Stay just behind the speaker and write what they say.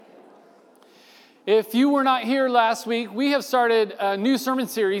If you were not here last week, we have started a new sermon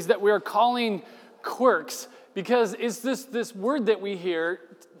series that we are calling Quirks, because it's this word that we hear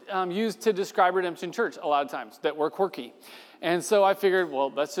used to describe Redemption Church a lot of times, that we're quirky. And so I figured,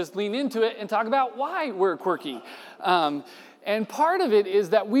 well, let's just lean into it and talk about why we're quirky. And part of it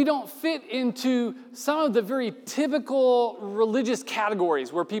is that we don't fit into some of the very typical religious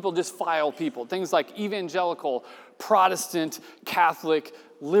categories where people just file people. Things like evangelical, Protestant, Catholic,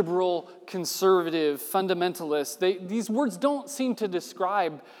 liberal, conservative, fundamentalist. These words don't seem to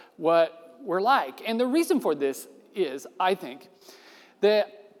describe what we're like. And the reason for this is, I think,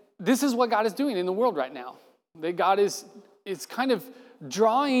 that this is what God is doing in the world right now. That God is kind of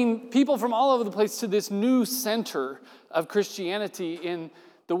drawing people from all over the place to this new center of Christianity in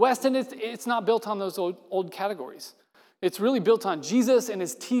the West, and it's not built on those old categories. It's really built on Jesus and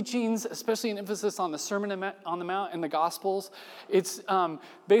his teachings, especially an emphasis on the Sermon on the Mount and the Gospels. It's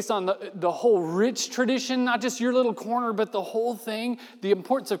based on the whole rich tradition, not just your little corner, but the whole thing, the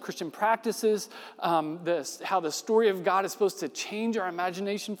importance of Christian practices, how the story of God is supposed to change our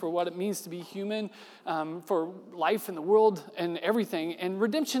imagination for what it means to be human, for life in the world and everything. And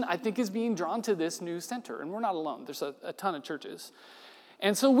redemption, I think, is being drawn to this new center. And we're not alone. There's a ton of churches.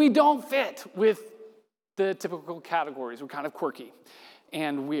 And so we don't fit with the typical categories. We're kind of quirky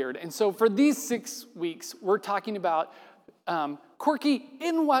and weird. And so for these 6 weeks, we're talking about quirky.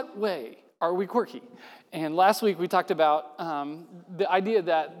 In what way are we quirky? And last week we talked about the idea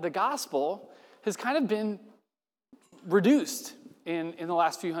that the gospel has kind of been reduced in the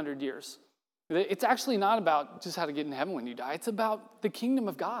last few hundred years. It's actually not about just how to get in heaven when you die. It's about the kingdom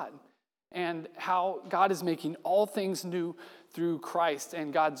of God and how God is making all things new through Christ,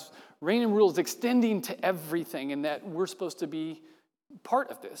 and God's reign and rule is extending to everything, and that we're supposed to be part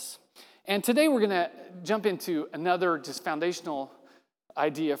of this. And today we're going to jump into another just foundational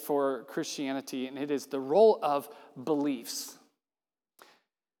idea for Christianity, and it is the role of beliefs.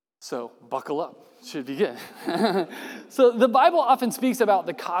 So buckle up. Should be good. So the Bible often speaks about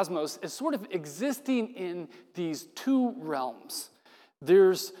the cosmos as sort of existing in these two realms.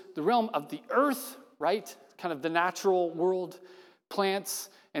 There's the realm of the earth, right? Kind of the natural world, plants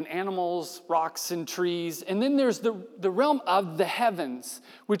and animals, rocks and trees. And then there's the realm of the heavens,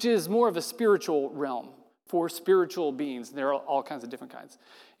 which is more of a spiritual realm for spiritual beings. There are all kinds of different kinds,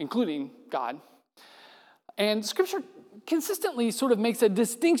 including God. And Scripture consistently sort of makes a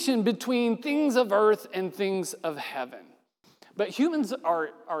distinction between things of earth and things of heaven. But humans are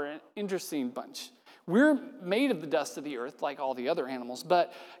an interesting bunch. We're made of the dust of the earth, like all the other animals,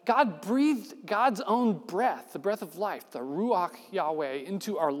 but God breathed God's own breath, the breath of life, the Ruach Yahweh,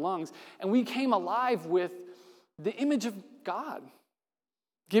 into our lungs, and we came alive with the image of God,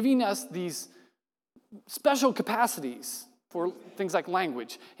 giving us these special capacities for things like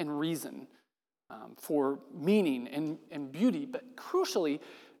language and reason, for meaning and beauty, but crucially,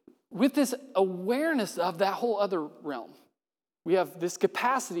 with this awareness of that whole other realm. We have this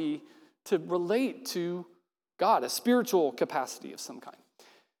capacity to relate to God, a spiritual capacity of some kind.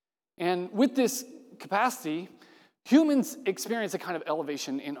 And with this capacity, humans experience a kind of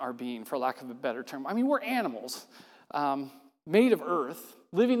elevation in our being, for lack of a better term. I mean, we're animals made of earth,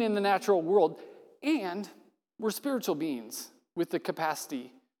 living in the natural world, and we're spiritual beings with the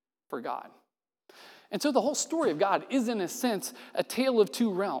capacity for God. And so the whole story of God is, in a sense, a tale of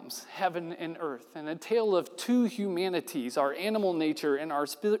two realms, heaven and earth, and a tale of two humanities, our animal nature and our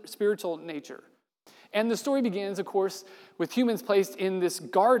spiritual nature. And the story begins, of course, with humans placed in this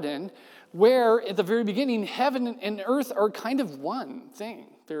garden where, at the very beginning, heaven and earth are kind of one thing.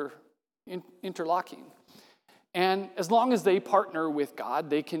 They're interlocking. And as long as they partner with God,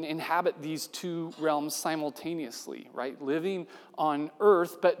 they can inhabit these two realms simultaneously, right? Living on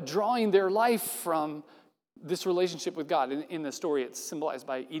earth, but drawing their life from this relationship with God. In the story, it's symbolized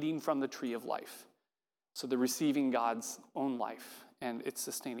by eating from the tree of life. So they're receiving God's own life, and it's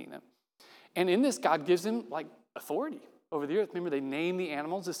sustaining them. And in this, God gives them, like, authority over the earth. Remember, they name the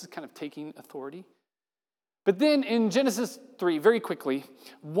animals. This is kind of taking authority. But then in Genesis 3, very quickly,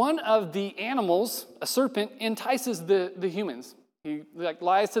 one of the animals, a serpent, entices the humans. He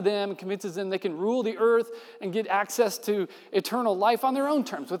lies to them and convinces them they can rule the earth and get access to eternal life on their own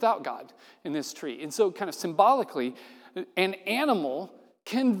terms without God in this tree. And so kind of symbolically, an animal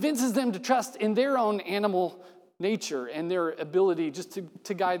convinces them to trust in their own animal nature and their ability just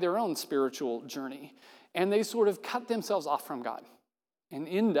to guide their own spiritual journey. And they sort of cut themselves off from God and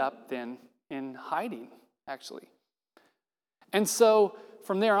end up then in hiding, actually. And so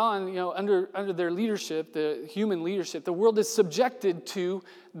from there on, under their leadership, the human leadership, the world is subjected to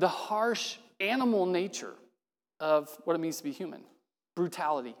the harsh animal nature of what it means to be human.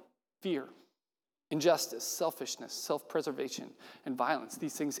 Brutality, fear, Injustice, selfishness, self-preservation, and violence.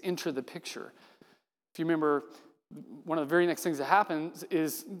 These things enter the picture. If you remember, one of the very next things that happens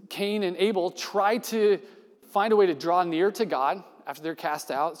is Cain and Abel try to find a way to draw near to God after they're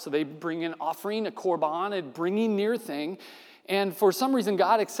cast out. So they bring an offering, a korban, a bringing near thing. And for some reason,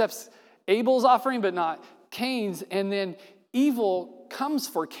 God accepts Abel's offering, but not Cain's. And then evil comes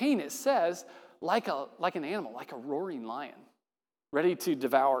for Cain, it says, like an animal, like a roaring lion, ready to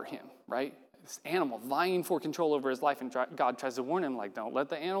devour him, right? This animal vying for control over his life, and God tries to warn him, like, don't let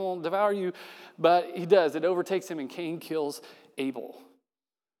the animal devour you. But he does. It overtakes him, and Cain kills Abel.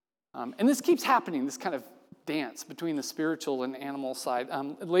 And this keeps happening, this kind of dance between the spiritual and animal side.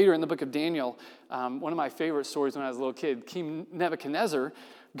 Later in the book of Daniel, one of my favorite stories when I was a little kid, King Nebuchadnezzar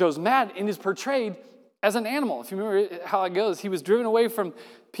goes mad and is portrayed as an animal. If you remember how it goes, he was driven away from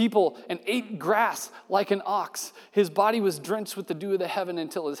people and ate grass like an ox. His body was drenched with the dew of the heaven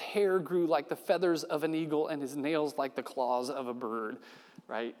until his hair grew like the feathers of an eagle and his nails like the claws of a bird,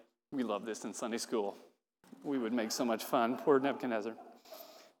 right? We love this in Sunday school. We would make so much fun. Poor Nebuchadnezzar,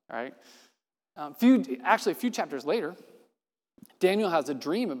 all right? A few chapters later, Daniel has a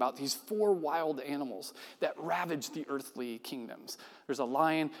dream about these 4 wild animals that ravage the earthly kingdoms. There's a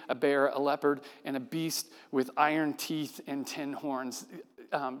lion, a bear, a leopard, and a beast with iron teeth and 10 horns.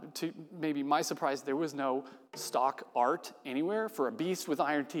 To maybe my surprise, there was no stock art anywhere for a beast with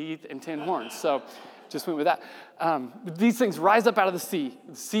iron teeth and 10 horns. So just went with that. These things rise up out of the sea.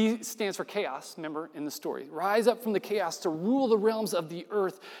 The sea stands for chaos, remember, in the story. Rise up from the chaos to rule the realms of the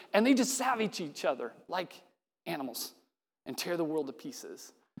earth, and they just savage each other like animals and tear the world to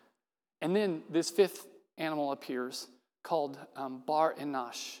pieces. And then this 5th animal appears called Bar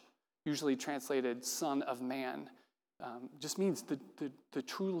Enosh, usually translated Son of Man. Just means the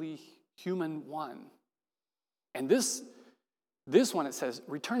truly human one. And this one, it says,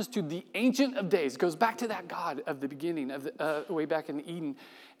 returns to the Ancient of Days, goes back to that God of the beginning, of way back in Eden.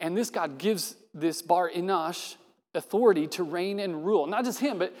 And this God gives this Bar Enosh authority to reign and rule. Not just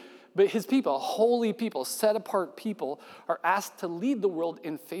him, but his people, holy people, set-apart people, are asked to lead the world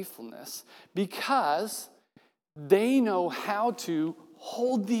in faithfulness because they know how to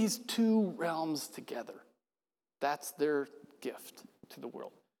hold these 2 realms together. That's their gift to the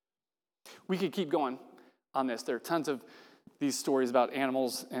world. We could keep going on this. There are tons of these stories about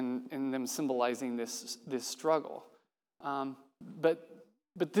animals and them symbolizing this struggle.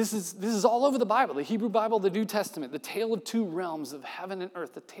 But this is all over the Bible, the Hebrew Bible, the New Testament, the tale of 2 realms of heaven and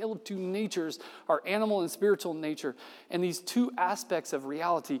earth, the tale of 2 natures, our animal and spiritual nature. And these 2 aspects of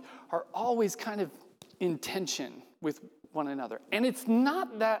reality are always kind of in tension with one another. And it's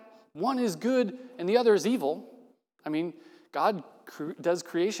not that one is good and the other is evil. I mean, God does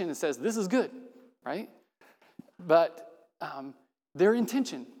creation and says, this is good, right? But they're in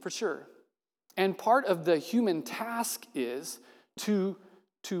tension, for sure. And part of the human task is to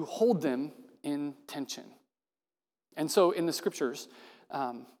hold them in tension. And so in the scriptures,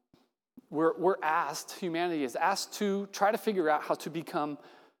 we're asked, humanity is asked to try to figure out how to become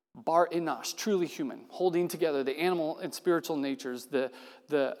Bar Enosh, truly human, holding together the animal and spiritual natures, the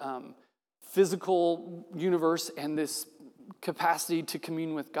physical universe and this capacity to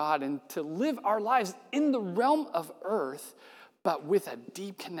commune with God and to live our lives in the realm of earth, but with a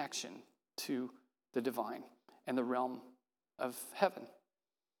deep connection to the divine and the realm of heaven.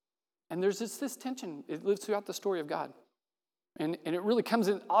 And there's this tension. It lives throughout the story of God. And it really comes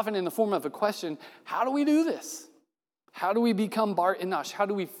in often in the form of a question, how do we do this? How do we become Bar Enosh? How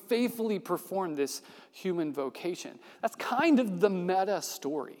do we faithfully perform this human vocation? That's kind of the meta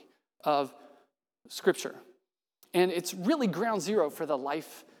story of Scripture. And it's really ground zero for the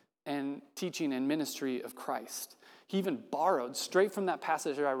life and teaching and ministry of Christ. He even borrowed, straight from that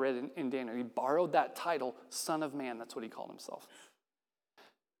passage that I read in Daniel, he borrowed that title, Son of Man. That's what he called himself.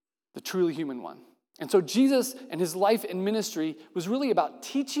 The truly human one. And so Jesus and his life and ministry was really about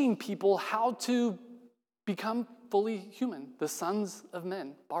teaching people how to become fully human, the sons of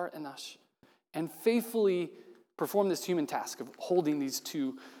men, Bar Enosh, and faithfully perform this human task of holding these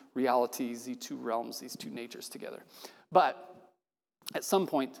 2 realities, these 2 realms, these 2 natures together. But at some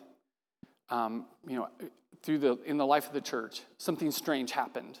point, in the life of the church, something strange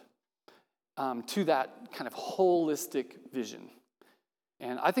happened to that kind of holistic vision.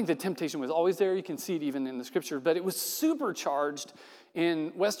 And I think the temptation was always there. You can see it even in the scripture, but it was supercharged in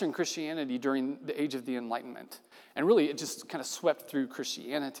Western Christianity during the age of the Enlightenment. And really, it just kind of swept through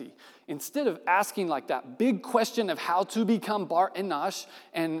Christianity. Instead of asking like that big question of how to become Bar Enosh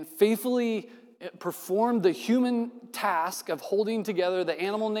and faithfully perform the human task of holding together the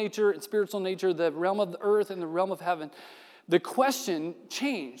animal nature and spiritual nature, the realm of the earth and the realm of heaven, the question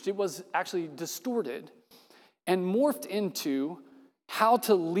changed. It was actually distorted and morphed into how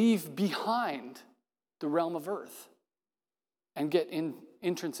to leave behind the realm of earth and get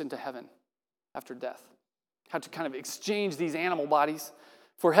entrance into heaven after death. How to kind of exchange these animal bodies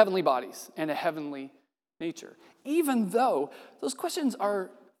for heavenly bodies and a heavenly nature. Even though those questions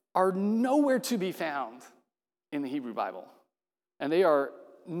are nowhere to be found in the Hebrew Bible. And they are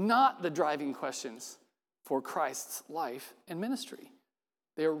not the driving questions for Christ's life and ministry.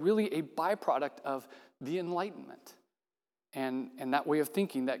 They are really a byproduct of the Enlightenment and that way of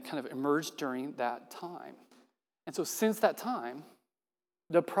thinking that kind of emerged during that time. And so since that time,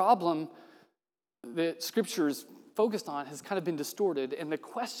 the problem that Scripture is focused on has kind of been distorted, and the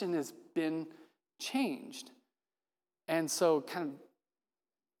question has been changed. And so kind of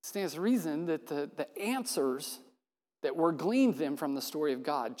stands to reason that the answers that were gleaned then from the story of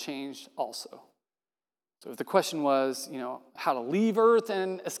God changed also. So if the question was, how to leave earth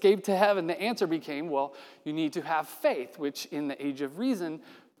and escape to heaven, the answer became, well, you need to have faith, which in the age of reason,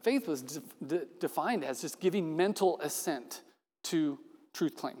 faith was defined as just giving mental assent to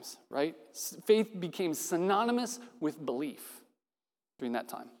truth claims, right? Faith became synonymous with belief during that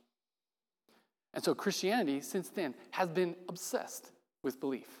time. And so Christianity, since then, has been obsessed with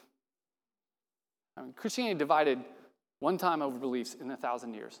belief. Christianity divided one time over beliefs in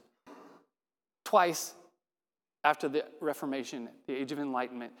 1,000 years. Twice after the Reformation, the Age of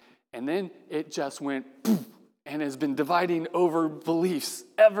Enlightenment, and then it just went poof, and has been dividing over beliefs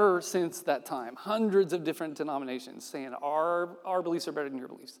ever since that time. Hundreds of different denominations saying our beliefs are better than your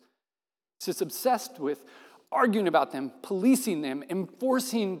beliefs. It's just obsessed with arguing about them, policing them,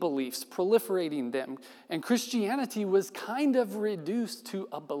 enforcing beliefs, proliferating them. And Christianity was kind of reduced to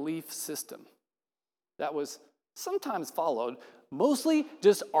a belief system that was sometimes followed, mostly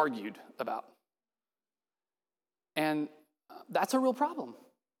just argued about. And that's a real problem.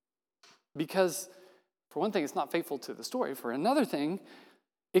 Because, for one thing, it's not faithful to the story. For another thing,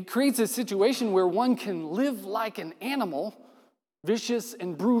 it creates a situation where one can live like an animal, vicious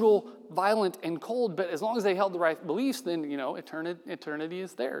and brutal, violent and cold, but as long as they held the right beliefs, then, eternity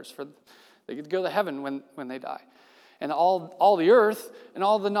is theirs. They get to go to heaven when they die. And all the earth and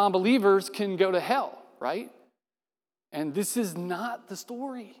all the non-believers can go to hell, right? And this is not the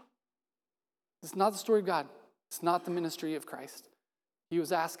story. It's not the story of God. It's not the ministry of Christ. He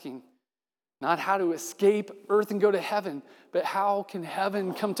was asking not how to escape earth and go to heaven, but how can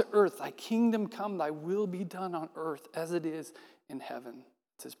heaven come to earth? Thy kingdom come, thy will be done on earth as it is in heaven.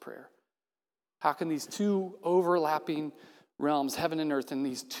 It's his prayer. How can these two overlapping realms, heaven and earth, and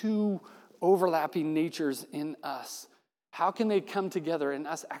these two overlapping natures in us, how can they come together and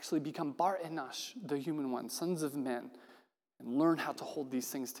us actually become Bar Enash, the human one, sons of men, and learn how to hold these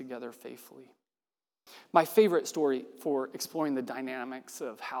things together faithfully? My favorite story for exploring the dynamics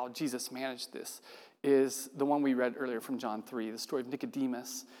of how Jesus managed this is the one we read earlier from John 3, the story of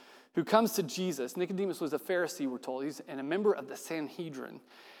Nicodemus, who comes to Jesus. Nicodemus was a Pharisee, we're told, and a member of the Sanhedrin.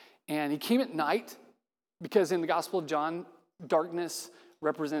 And he came at night because in the Gospel of John, darkness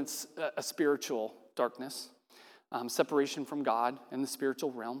represents a spiritual darkness, separation from God in the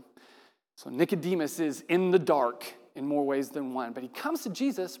spiritual realm. So Nicodemus is in the dark in more ways than one. But he comes to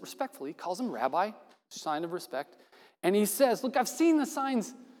Jesus respectfully, calls him rabbi, sign of respect, and he says, look, I've seen the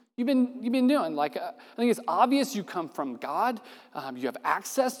signs you've been doing. I think it's obvious you come from God. You have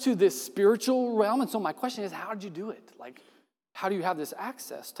access to this spiritual realm. And so my question is, how did you do it? How do you have this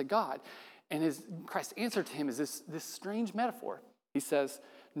access to God? And Christ's answer to him is this strange metaphor. He says,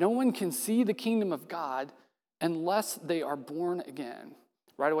 no one can see the kingdom of God unless they are born again.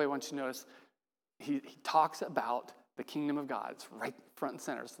 Right away, I want you to notice, he talks about the kingdom of God. It's right front and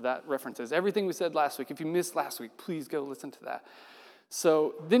center. So that references everything we said last week. If you missed last week, please go listen to that.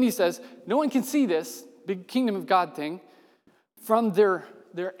 So then he says, no one can see this big kingdom of God thing from their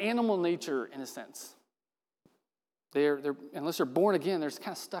animal nature, in a sense. They're unless they're born again, they're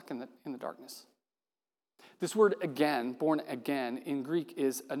kind of stuck in the darkness. This word again, born again, in Greek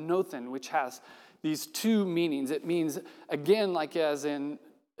is anothen, which has these two meanings. It means again, like as in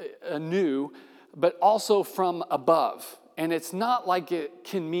anew, but also from above. And it's not like it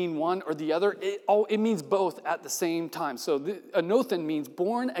can mean one or the other. It means both at the same time. So anothen means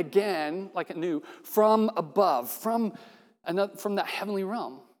born again, like anew, from above, from that heavenly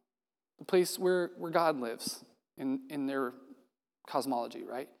realm, the place where God lives in their cosmology,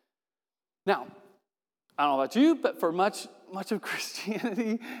 right? Now, I don't know about you, but for much of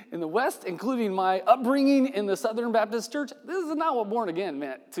Christianity in the West, including my upbringing in the Southern Baptist Church, this is not what born again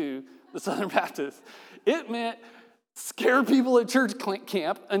meant to the Southern Baptists. It meant scare people at church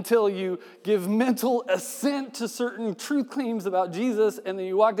camp until you give mental assent to certain truth claims about Jesus, and then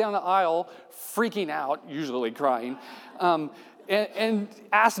you walk down the aisle freaking out, usually crying, and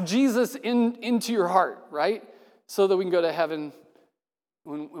ask Jesus into your heart, right? So that we can go to heaven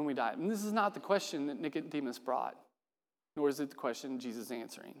when we die. And this is not the question that Nicodemus brought, nor is it the question Jesus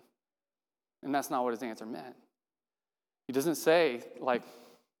answering. And that's not what his answer meant. He doesn't say, like,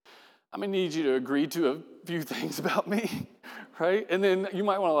 I'm going to need you to agree to a few things about me, right? And then you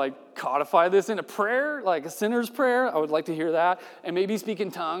might want to, like, codify this in a prayer, like a sinner's prayer. I would like to hear that. And maybe speak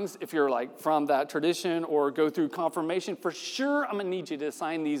in tongues if you're, like, from that tradition, or go through confirmation. For sure, I'm going to need you to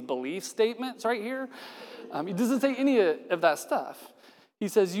sign these belief statements right here. He doesn't say any of that stuff. He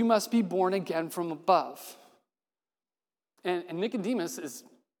says, you must be born again from above. And Nicodemus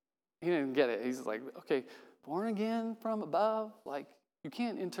he didn't get it. He's like, okay, born again from above? Like, you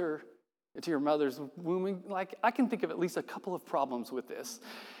can't enter into your mother's womb. Like, I can think of at least a couple of problems with this.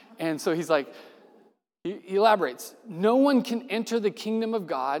 And so he's like, he elaborates, no one can enter the kingdom of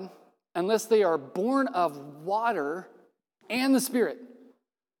God unless they are born of water and the Spirit.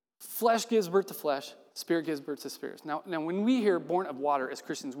 Flesh gives birth to flesh. Spirit gives birth to spirits. Now, when we hear born of water as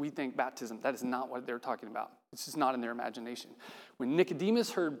Christians, we think baptism. That is not what they're talking about. It's just not in their imagination. When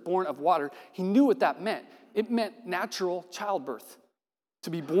Nicodemus heard born of water, he knew what that meant. It meant natural childbirth. To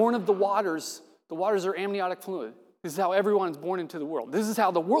be born of the waters are amniotic fluid. This is how everyone is born into the world. This is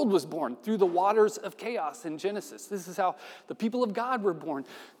how the world was born, through the waters of chaos in Genesis. This is how the people of God were born,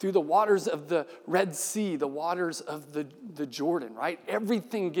 through the waters of the Red Sea, the waters of the Jordan, right?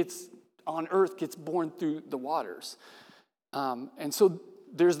 Everything on earth gets born through the waters. And so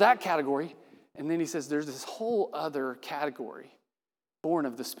there's that category. And then he says there's this whole other category, born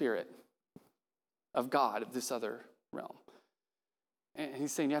of the Spirit of God, of this other realm. And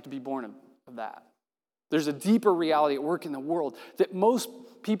he's saying you have to be born of that. There's a deeper reality at work in the world that most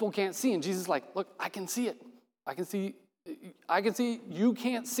people can't see. And Jesus is like, look, I can see it. I can see you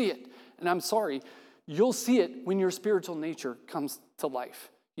can't see it. And I'm sorry, you'll see it when your spiritual nature comes to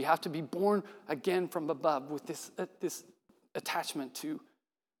life. You have to be born again from above with this attachment to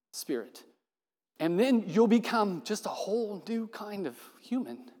Spirit. And then you'll become just a whole new kind of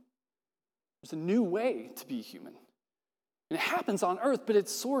human. There's a new way to be human. And it happens on earth, but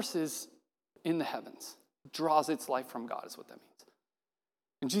its source is in the heavens. It draws its life from God is what that means.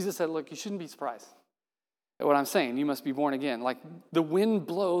 And Jesus said, look, you shouldn't be surprised at what I'm saying. You must be born again. Like the wind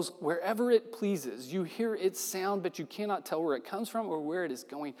blows wherever it pleases. You hear its sound, but you cannot tell where it comes from or where it is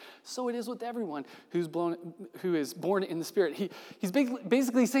going. So it is with everyone who is born in the Spirit. He's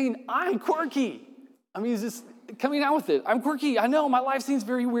basically saying, I'm quirky. I mean, he's just coming out with it. I'm quirky. I know my life seems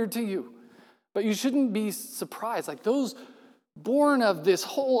very weird to you. But you shouldn't be surprised. Like those born of this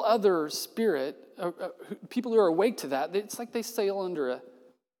whole other spirit, people who are awake to that, it's like they sail under a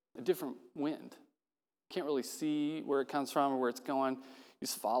different wind. Can't really see where it comes from or where it's going. You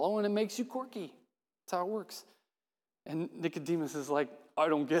just follow and it makes you quirky. That's how it works. And Nicodemus is like, I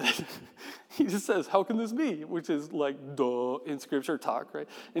don't get it. He just says, how can this be? Which is like, duh, in scripture talk, right?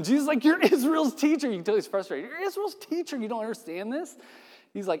 And Jesus is like, you're Israel's teacher. You can tell he's frustrated. You're Israel's teacher. You don't understand this?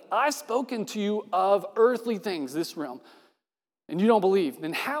 He's like, I've spoken to you of earthly things, this realm, and you don't believe.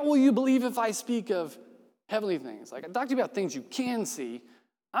 Then how will you believe if I speak of heavenly things? Like I talked to you about things you can see.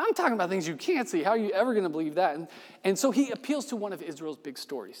 I'm talking about things you can't see. How are you ever going to believe that? And so he appeals to one of Israel's big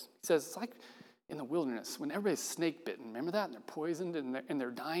stories. He says, it's like in the wilderness when everybody's snake bitten. Remember that? And they're poisoned and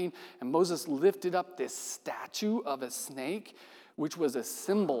they're dying. And Moses lifted up this statue of a snake, which was a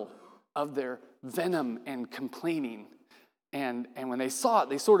symbol of their venom and complaining. And when they saw it,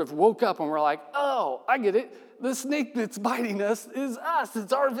 they sort of woke up and were like, oh, I get it. The snake that's biting us is us.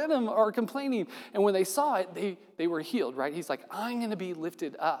 It's our venom, our complaining. And when they saw it, they were healed, right? He's like, I'm going to be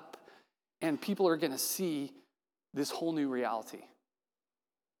lifted up. And people are going to see this whole new reality.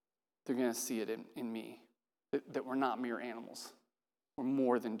 They're going to see it in me, that we're not mere animals. We're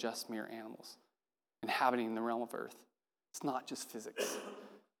more than just mere animals inhabiting the realm of earth. It's not just physics.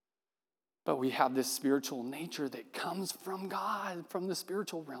 But we have this spiritual nature that comes from God, from the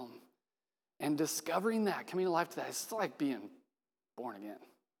spiritual realm. And discovering that, coming to life to that, it's like being born again,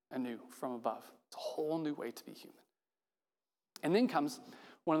 anew, from above. It's a whole new way to be human. And then comes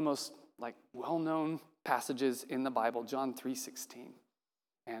one of the most well-known passages in the Bible, John 3:16.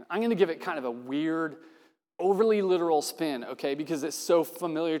 And I'm going to give it kind of a weird, overly literal spin, okay, because it's so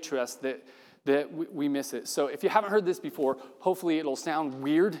familiar to us that we miss it. So if you haven't heard this before, hopefully it'll sound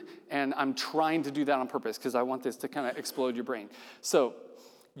weird, and I'm trying to do that on purpose because I want this to kind of explode your brain. So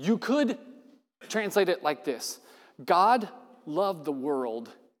you could translate it like this. God loved the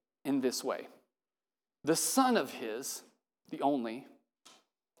world in this way. the Son of his, the only,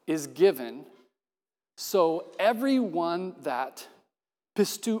 is given, so everyone that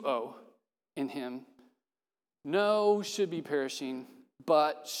pisteuo in him should be perishing,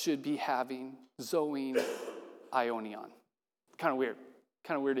 but should be having zoe aionion. Kind of weird.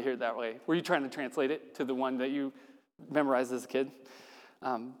 Kind of weird to hear it that way. Were you trying to translate it to the one that you memorized as a kid?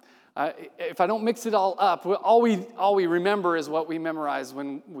 If I don't mix it all up, all we remember is what we memorized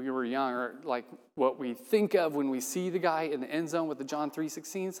when we were young, or like what we think of when we see the guy in the end zone with the John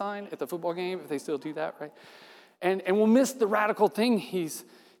 3:16 sign at the football game, if they still do that, right? And we'll miss the radical thing he's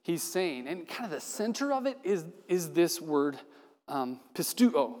saying. And kind of the center of it is this word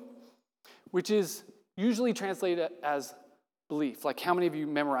pisteuo, which is usually translated as belief. Like, how many of you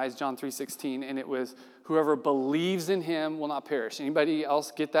memorized John 3:16, and it was whoever believes in him will not perish? Anybody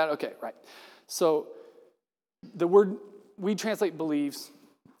else get that? Okay, right. So the word we translate believes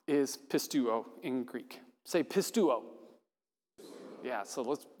is pisteuo in Greek. Say pisteuo. Yeah, so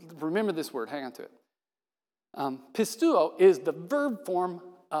let's remember this word. Hang on to it. Pisteuo is the verb form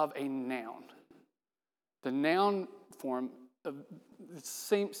of a noun. The noun form of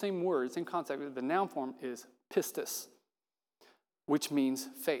same word, same concept. The noun form is pistis, which means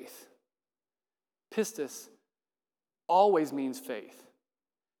faith. Pistis always means faith.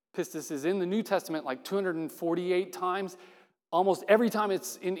 Pistis is in the New Testament like 248 times. Almost every time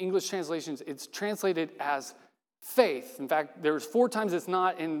it's in English translations, it's translated as faith. In fact, there's 4 times it's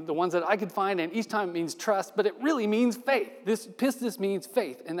not in the ones that I could find, and each time it means trust, but it really means faith. This pistis means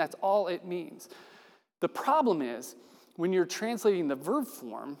faith, and that's all it means. The problem is, when you're translating the verb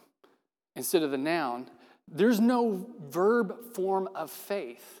form instead of the noun, there's no verb form of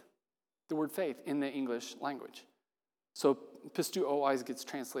faith, the word faith, in the English language. So pisteuo always gets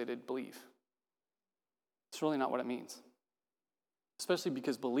translated believe. It's really not what it means. Especially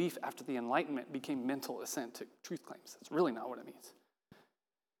because belief after the Enlightenment became mental assent to truth claims. That's really not what it means.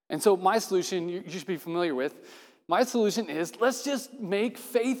 And so my solution, you should be familiar with, my solution is, let's just make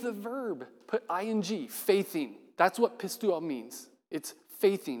faith a verb. Put ing, faithing. That's what pisteuo means. It's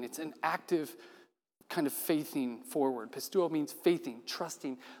faithing. It's an active kind of faithing forward. Pisteuo means faithing,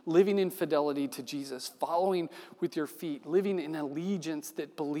 trusting, living in fidelity to Jesus, following with your feet, living in allegiance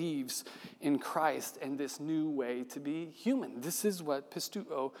that believes in Christ and this new way to be human. This is what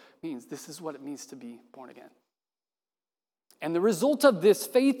pisteuo means. This is what it means to be born again. And the result of this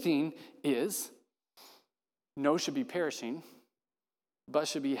faithing is no should be perishing, but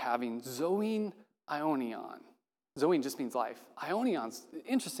should be having zoe aionion. Zoe just means life. Aionion's an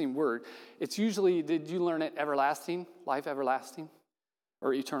interesting word. It's usually, did you learn it everlasting? Life everlasting?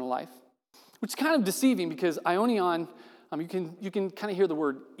 Or eternal life? Which is kind of deceiving because aionion, you can kind of hear the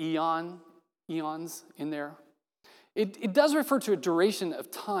word eons in there. It does refer to a duration of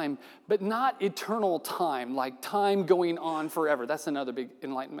time, but not eternal time, like time going on forever. That's another big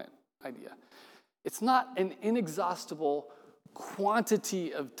Enlightenment idea. It's not an inexhaustible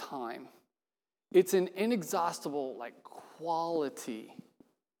quantity of time. It's an inexhaustible, quality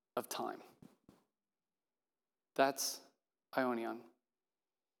of time. That's aionion.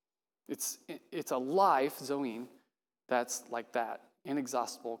 It's a life, zoe, that's like that,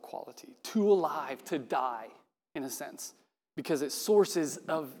 inexhaustible quality. Too alive to die, in a sense, because it's sources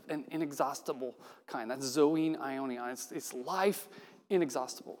of an inexhaustible kind. That's zoe aionion. It's life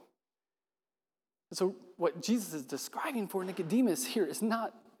inexhaustible. So what Jesus is describing for Nicodemus here is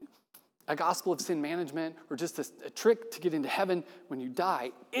not a gospel of sin management or just a trick to get into heaven when you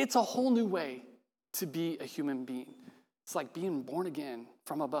die. It's a whole new way to be a human being. It's like being born again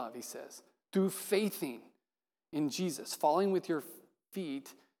from above, he says, through faithing in Jesus, falling with your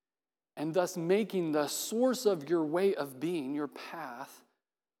feet, and thus making the source of your way of being, your path,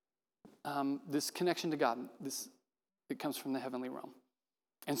 this connection to God, it comes from the heavenly realm.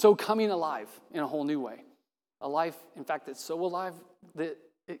 And so coming alive in a whole new way. A life, in fact, that's so alive that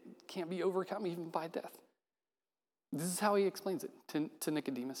it can't be overcome even by death. This is how he explains it to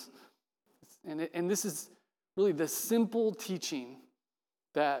Nicodemus. And this is really the simple teaching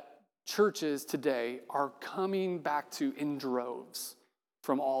that churches today are coming back to in droves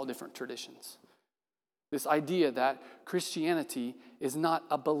from all different traditions. This idea that Christianity is not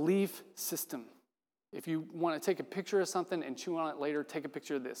a belief system. If you want to take a picture of something and chew on it later, take a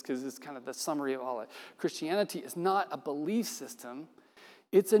picture of this, because it's kind of the summary of all it. Christianity is not a belief system.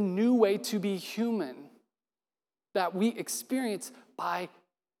 It's a new way to be human that we experience by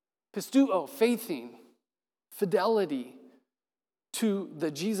pisteuo, faithing, fidelity to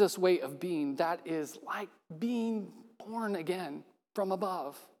the Jesus way of being that is like being born again from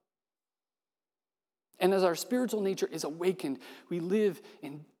above. And as our spiritual nature is awakened, we live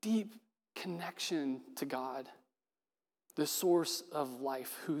in deep connection to God, the source of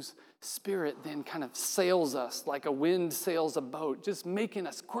life, whose Spirit then kind of sails us like a wind sails a boat, just making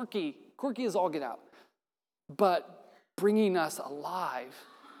us quirky as all get out, but bringing us alive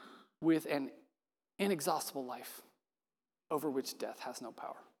with an inexhaustible life over which death has no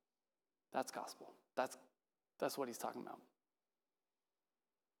power. That's gospel. That's what he's talking about.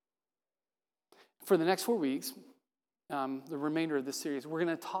 For the next 4 weeks, the remainder of this series, we're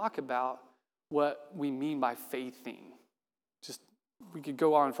going to talk about what we mean by faithing. We could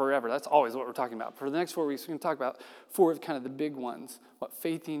go on forever. That's always what we're talking about. For the next 4 weeks, we're going to talk about 4 of kind of the big ones, what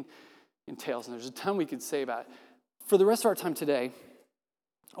faithing entails. And there's a ton we could say about it. For the rest of our time today,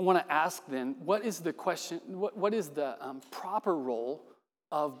 I want to ask then, what is the question, what is the proper role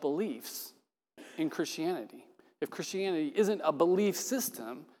of beliefs in Christianity? If Christianity isn't a belief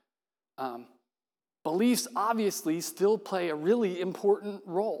system, beliefs obviously still play a really important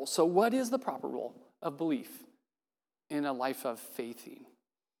role. So what is the proper role of belief in a life of faithing?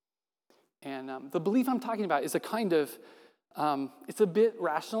 And the belief I'm talking about is a kind of, it's a bit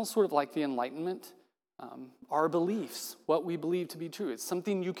rational, sort of like the Enlightenment. Our beliefs, what we believe to be true. It's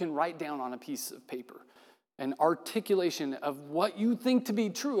something you can write down on a piece of paper. An articulation of what you think to be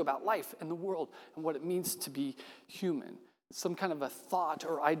true about life and the world and what it means to be human. Some kind of a thought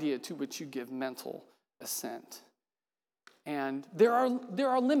or idea to which you give mental assent. And there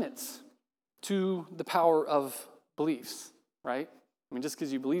are limits to the power of beliefs, right? I mean, just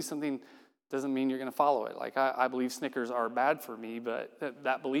because you believe something doesn't mean you're going to follow it. Like, I believe Snickers are bad for me, but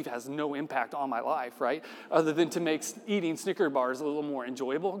that belief has no impact on my life, right? Other than to make eating Snicker bars a little more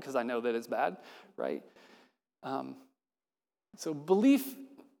enjoyable because I know that it's bad, right? So belief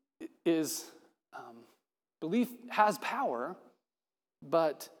has power,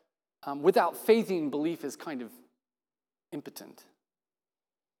 but without faithing, belief is kind of impotent.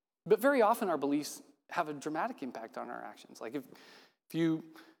 But very often our beliefs have a dramatic impact on our actions. Like if you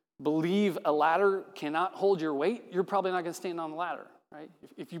believe a ladder cannot hold your weight, you're probably not going to stand on the ladder, right?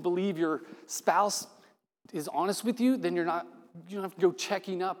 If you believe your spouse is honest with you, then you don't have to go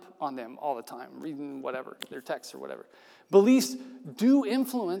checking up on them all the time, reading whatever, their texts or whatever. Beliefs do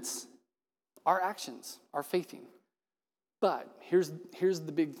influence our actions, our faithing. But here's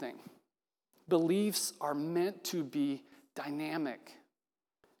the big thing. Beliefs are meant to be dynamic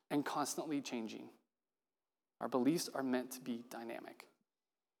and constantly changing. Our beliefs are meant to be dynamic.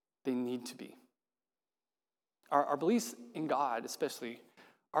 They need to be. Our beliefs in God, especially,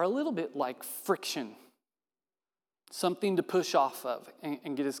 are a little bit like friction. Something to push off of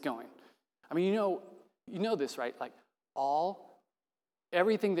and get us going. I mean, you know this, right? Like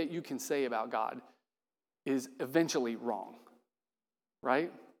everything that you can say about God is eventually wrong,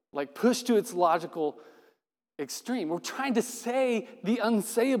 right? Like pushed to its logical extreme. We're trying to say the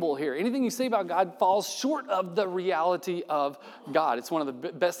unsayable here. Anything you say about God falls short of the reality of God. It's one of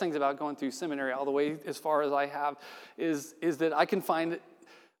the best things about going through seminary all the way as far as I have is that I can find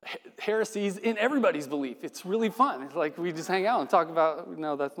heresies in everybody's belief. It's really fun. It's like we just hang out and talk about,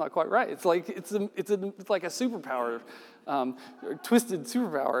 no, that's not quite right. It's like it's like a superpower, twisted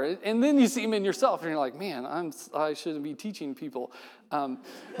superpower. And then you see them in yourself and you're like, man, I shouldn't be teaching people.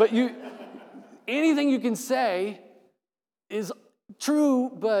 But anything you can say is true,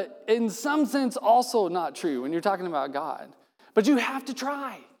 but in some sense also not true when you're talking about God. But you have to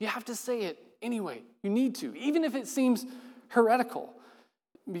try. You have to say it anyway. You need to, even if it seems heretical.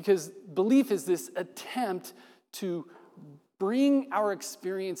 Because belief is this attempt to bring our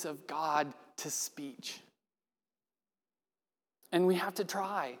experience of God to speech. And we have to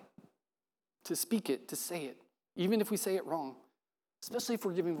try to speak it, to say it, even if we say it wrong, especially if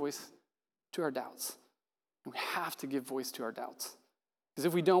we're giving voice to our doubts. We have to give voice to our doubts. Because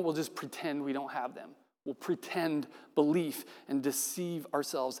if we don't, we'll just pretend we don't have them. We'll pretend belief and deceive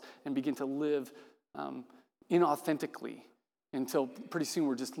ourselves and begin to live inauthentically until pretty soon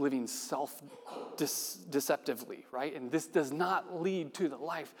we're just living deceptively, right? And this does not lead to the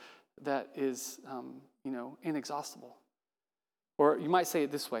life that is, inexhaustible. Or you might say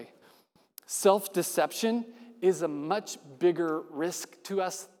it this way. Self-deception is a much bigger risk to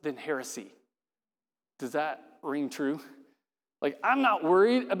us than heresy. Does that ring true? Like, I'm not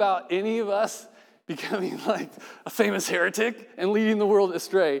worried about any of us becoming like a famous heretic and leading the world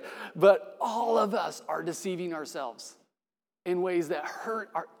astray, but all of us are deceiving ourselves in ways that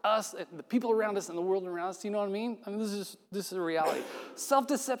hurt us and the people around us and the world around us. You know what I mean? I mean, this is a reality.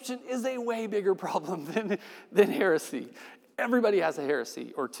 Self-deception is a way bigger problem than heresy. Everybody has a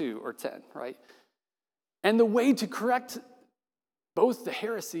heresy or 2 or 10, right? And the way to correct both the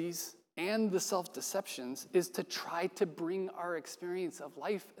heresies and the self-deceptions is to try to bring our experience of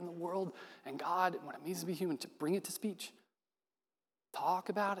life in the world and God and what it means to be human, to bring it to speech. Talk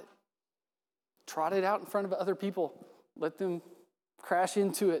about it. Trot it out in front of other people. Let them crash it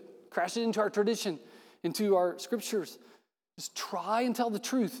into our tradition, into our scriptures. Just try and tell the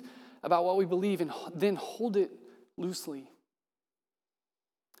truth about what we believe and then hold it loosely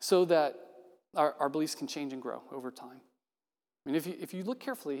so that our beliefs can change and grow over time. I mean, if you look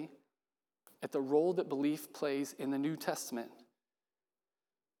carefully at the role that belief plays in the New Testament,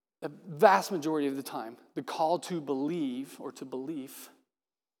 the vast majority of the time, the call to believe or to belief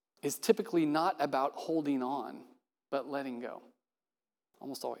is typically not about holding on, but letting go.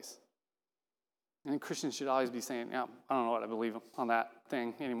 Almost always. And Christians should always be saying, yeah, I don't know what I believe on that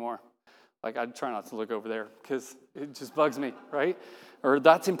thing anymore. Like, I try not to look over there because it just bugs me, right? Or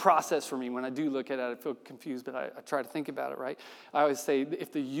that's in process for me. When I do look at it, I feel confused, but I try to think about it, right? I always say,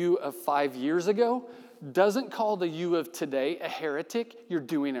 if the you of 5 years ago doesn't call the you of today a heretic, you're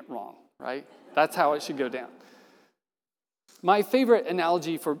doing it wrong, right? That's how it should go down. My favorite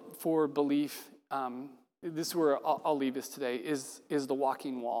analogy for belief, this is where I'll leave this today, is the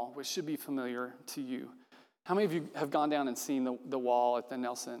walking wall, which should be familiar to you. How many of you have gone down and seen the wall at the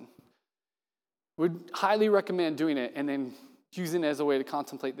Nelson? Would highly recommend doing it and then using it as a way to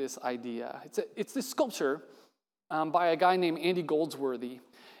contemplate this idea. It's this sculpture by a guy named Andy Goldsworthy,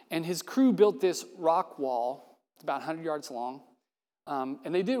 and his crew built this rock wall. It's about 100 yards long,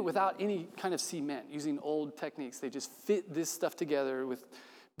 and they did it without any kind of cement, using old techniques. They just fit this stuff together with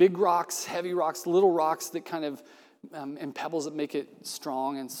big rocks, heavy rocks, little rocks that kind of, and pebbles that make it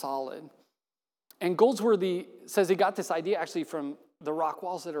strong and solid. And Goldsworthy says he got this idea actually from the rock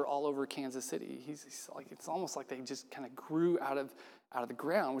walls that are all over Kansas City. He's like, it's almost like they just kind of grew out of the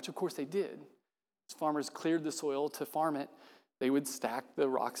ground, which of course they did. As farmers cleared the soil to farm it, they would stack the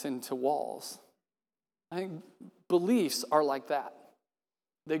rocks into walls. I think beliefs are like that.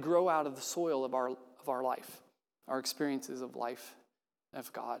 They grow out of the soil of our life, our experiences of life,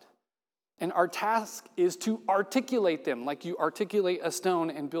 of God. And our task is to articulate them, like you articulate a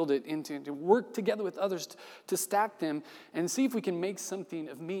stone and build it to work together with others to stack them and see if we can make something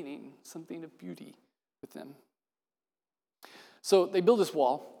of meaning, something of beauty with them. So they built this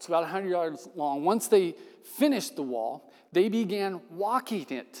wall. It's about 100 yards long. Once they finished the wall, they began walking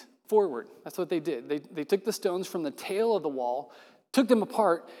it forward. That's what they did. They took the stones from the tail of the wall, took them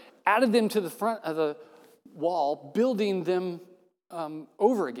apart, added them to the front of the wall, building them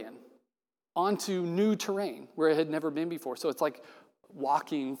over again onto new terrain where it had never been before. So it's like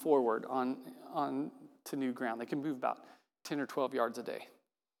walking forward on to new ground. They can move about 10 or 12 yards a day.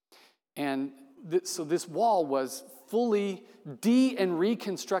 And so this wall was fully and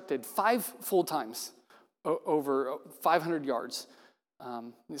reconstructed 5 full times over 500 yards.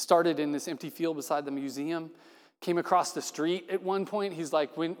 It started in this empty field beside the museum, came across the street at one point. He's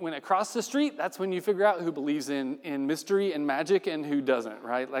like, when it crossed the street, that's when you figure out who believes in mystery and magic and who doesn't,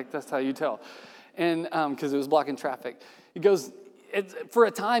 right? Like, that's how you tell. And because it was blocking traffic. It goes, for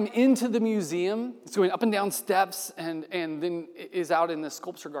a time, into the museum. It's going up and down steps and then is out in the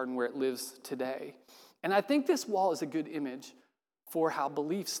sculpture garden where it lives today. And I think this wall is a good image for how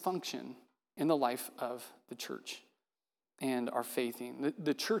beliefs function in the life of the church and our faithing.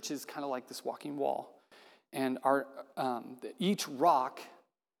 The church is kind of like this walking wall. And each rock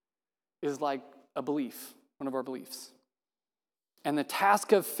is like a belief, one of our beliefs. And the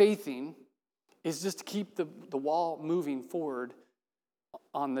task of faithing is just to keep the wall moving forward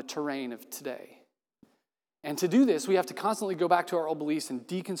on the terrain of today. And to do this, we have to constantly go back to our old beliefs and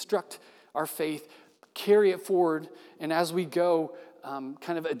deconstruct our faith, carry it forward, and as we go,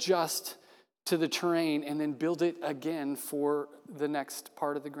 kind of adjust to the terrain and then build it again for the next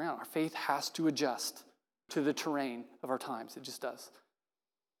part of the ground. Our faith has to adjust to the terrain of our times. It just does.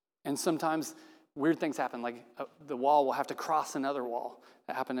 And sometimes weird things happen, like the wall will have to cross another wall.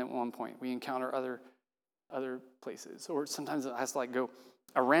 That happened at one point. We encounter other places. Or sometimes it has to go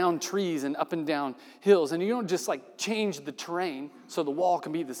around trees and up and down hills. And you don't just change the terrain so the wall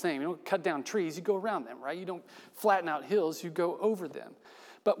can be the same. You don't cut down trees, you go around them, right? You don't flatten out hills, you go over them.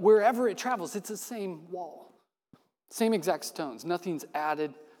 But wherever it travels, it's the same wall. Same exact stones. Nothing's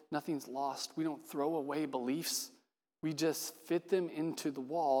added. Nothing's lost. We don't throw away beliefs. We just fit them into the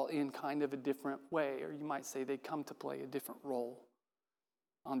wall in kind of a different way. Or you might say they come to play a different role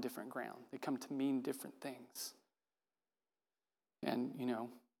on different ground. They come to mean different things. And,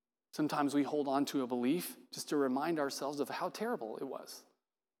 sometimes we hold on to a belief just to remind ourselves of how terrible it was.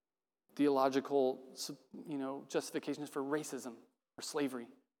 Theological, justifications for racism, or slavery,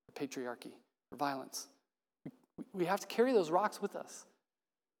 or patriarchy, or violence. We have to carry those rocks with us.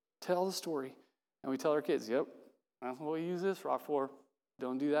 Tell the story. And we tell our kids, yep, that's what we use this rock for.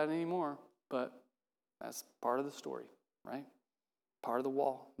 Don't do that anymore. But that's part of the story, right? Part of the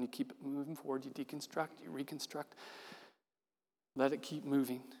wall. And you keep it moving forward. You deconstruct, you reconstruct. Let it keep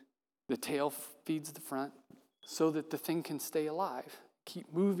moving. The tail feeds the front so that the thing can stay alive.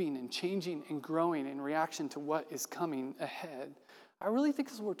 Keep moving and changing and growing in reaction to what is coming ahead. I really think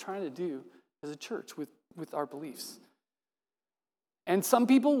this is what we're trying to do as a church with our beliefs. And some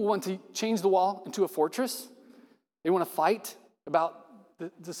people want to change the wall into a fortress. They want to fight about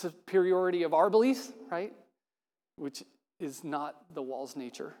the superiority of our beliefs, right? Which is not the wall's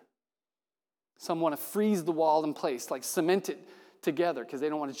nature. Some want to freeze the wall in place, like cement it together because they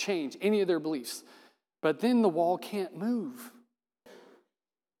don't want to change any of their beliefs. But then the wall can't move.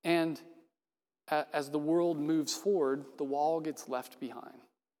 And as the world moves forward, the wall gets left behind.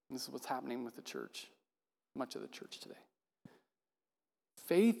 And this is what's happening with the church, much of the church today.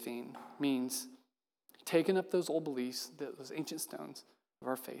 Faithing means taking up those old beliefs, those ancient stones of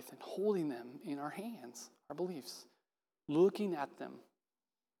our faith, and holding them in our hands, our beliefs, looking at them,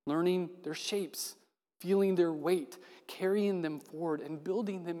 learning their shapes, feeling their weight, carrying them forward, and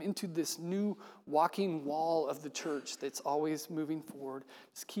building them into this new walking wall of the church that's always moving forward.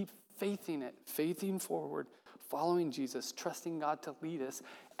 Just keep faithing it, faithing forward, following Jesus, trusting God to lead us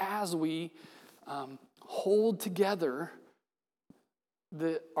as we hold together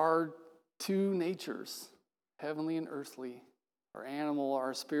our two natures, heavenly and earthly, our animal,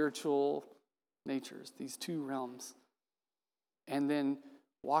 our spiritual natures, these two realms. And then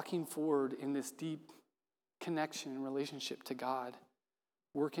walking forward in this deep connection and relationship to God,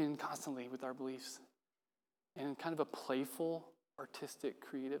 working constantly with our beliefs. And in kind of a playful, artistic,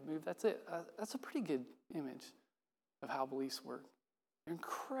 creative move, that's it. That's a pretty good image of how beliefs work. They're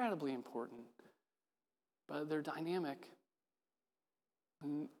incredibly important, but they're dynamic.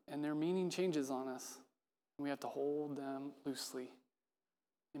 And their meaning changes on us. We have to hold them loosely.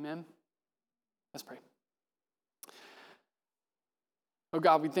 Amen? Let's pray. Oh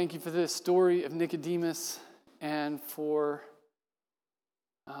God, we thank you for this story of Nicodemus and for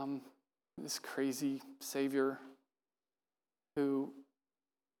this crazy Savior who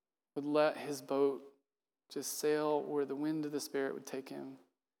would let his boat just sail where the wind of the Spirit would take him.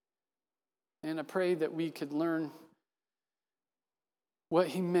 And I pray that we could learn what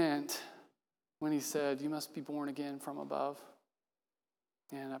he meant when he said, you must be born again from above.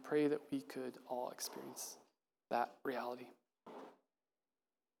 And I pray that we could all experience that reality.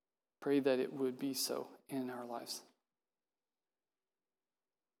 Pray that it would be so in our lives.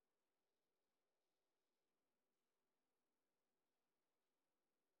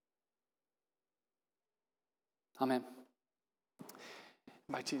 Amen. I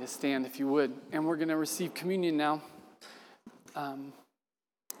invite you to stand if you would. And we're going to receive communion now.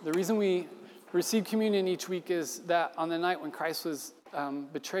 The reason we receive communion each week is that on the night when Christ was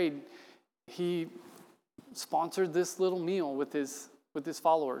betrayed, he sponsored this little meal with his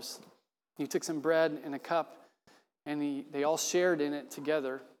followers. He took some bread and a cup, and they all shared in it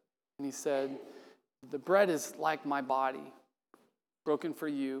together. And he said, the bread is like my body, broken for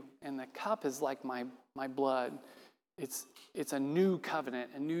you, and the cup is like my blood. It's a new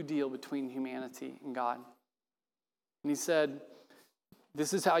covenant, a new deal between humanity and God. And he said,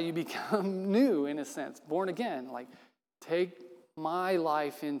 this is how you become new, in a sense, born again. Like, take my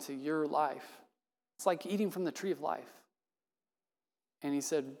life into your life. It's like eating from the tree of life. And he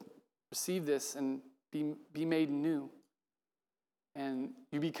said, receive this and be made new. And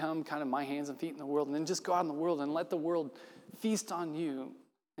you become kind of my hands and feet in the world. And then just go out in the world and let the world feast on you.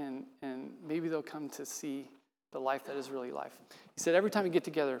 And maybe they'll come to see the life that is really life. He said, every time we get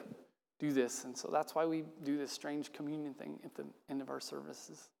together, do this. And so that's why we do this strange communion thing at the end of our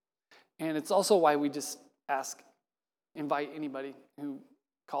services. And it's also why we just invite anybody who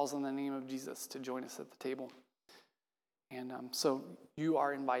calls on the name of Jesus to join us at the table. And so you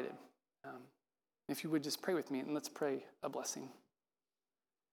are invited. If you would just pray with me, and let's pray a blessing.